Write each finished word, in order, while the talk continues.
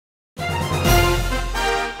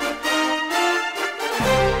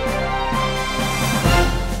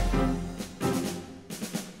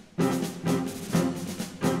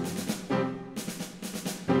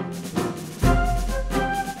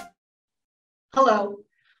Hello,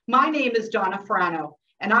 my name is Donna Frano,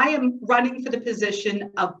 and I am running for the position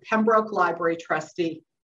of Pembroke Library Trustee.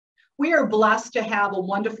 We are blessed to have a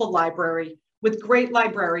wonderful library with great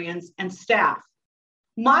librarians and staff.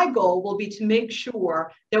 My goal will be to make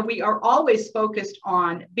sure that we are always focused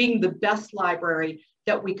on being the best library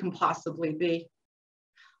that we can possibly be.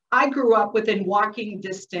 I grew up within walking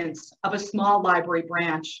distance of a small library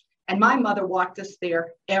branch, and my mother walked us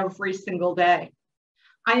there every single day.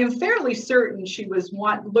 I am fairly certain she was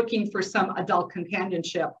looking for some adult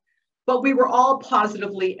companionship, but we were all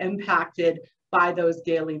positively impacted by those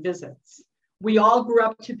daily visits. We all grew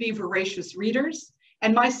up to be voracious readers,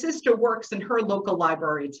 and my sister works in her local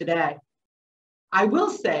library today. I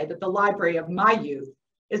will say that the library of my youth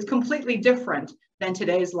is completely different than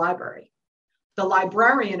today's library. The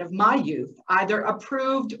librarian of my youth either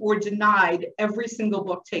approved or denied every single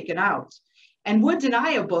book taken out, and would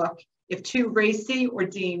deny a book if too racy or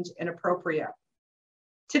deemed inappropriate.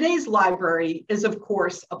 Today's library is, of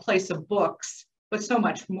course, a place of books, but so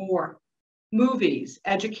much more. Movies,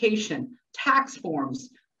 education, tax forms,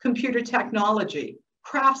 computer technology,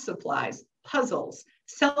 craft supplies, puzzles,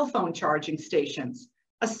 cell phone charging stations,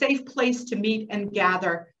 a safe place to meet and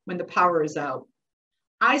gather when the power is out.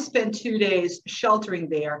 I spent 2 days sheltering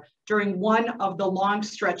there during one of the long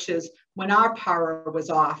stretches when our power was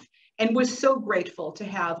off, and was so grateful to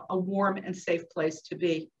have a warm and safe place to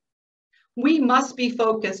be. We must be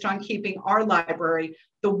focused on keeping our library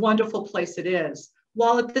the wonderful place it is,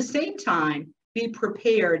 while at the same time be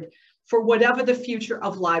prepared for whatever the future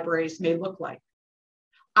of libraries may look like.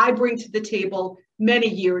 I bring to the table many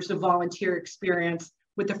years of volunteer experience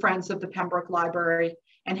with the Friends of the Pembroke Library,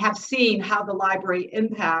 and have seen how the library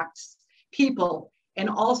impacts people and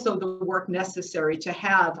also the work necessary to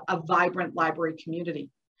have a vibrant library community.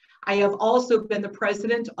 I have also been the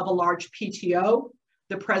president of a large PTO,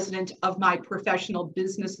 the president of my professional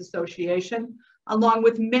business association, along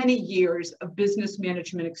with many years of business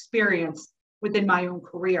management experience within my own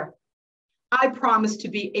career. I promise to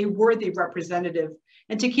be a worthy representative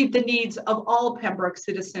and to keep the needs of all Pembroke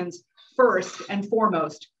citizens first and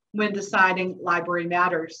foremost when deciding library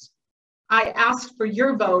matters. I ask for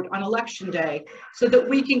your vote on Election Day so that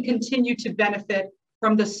we can continue to benefit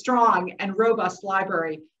from the strong and robust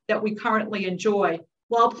library that we currently enjoy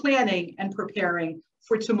while planning and preparing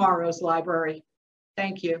for tomorrow's library.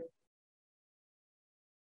 Thank you.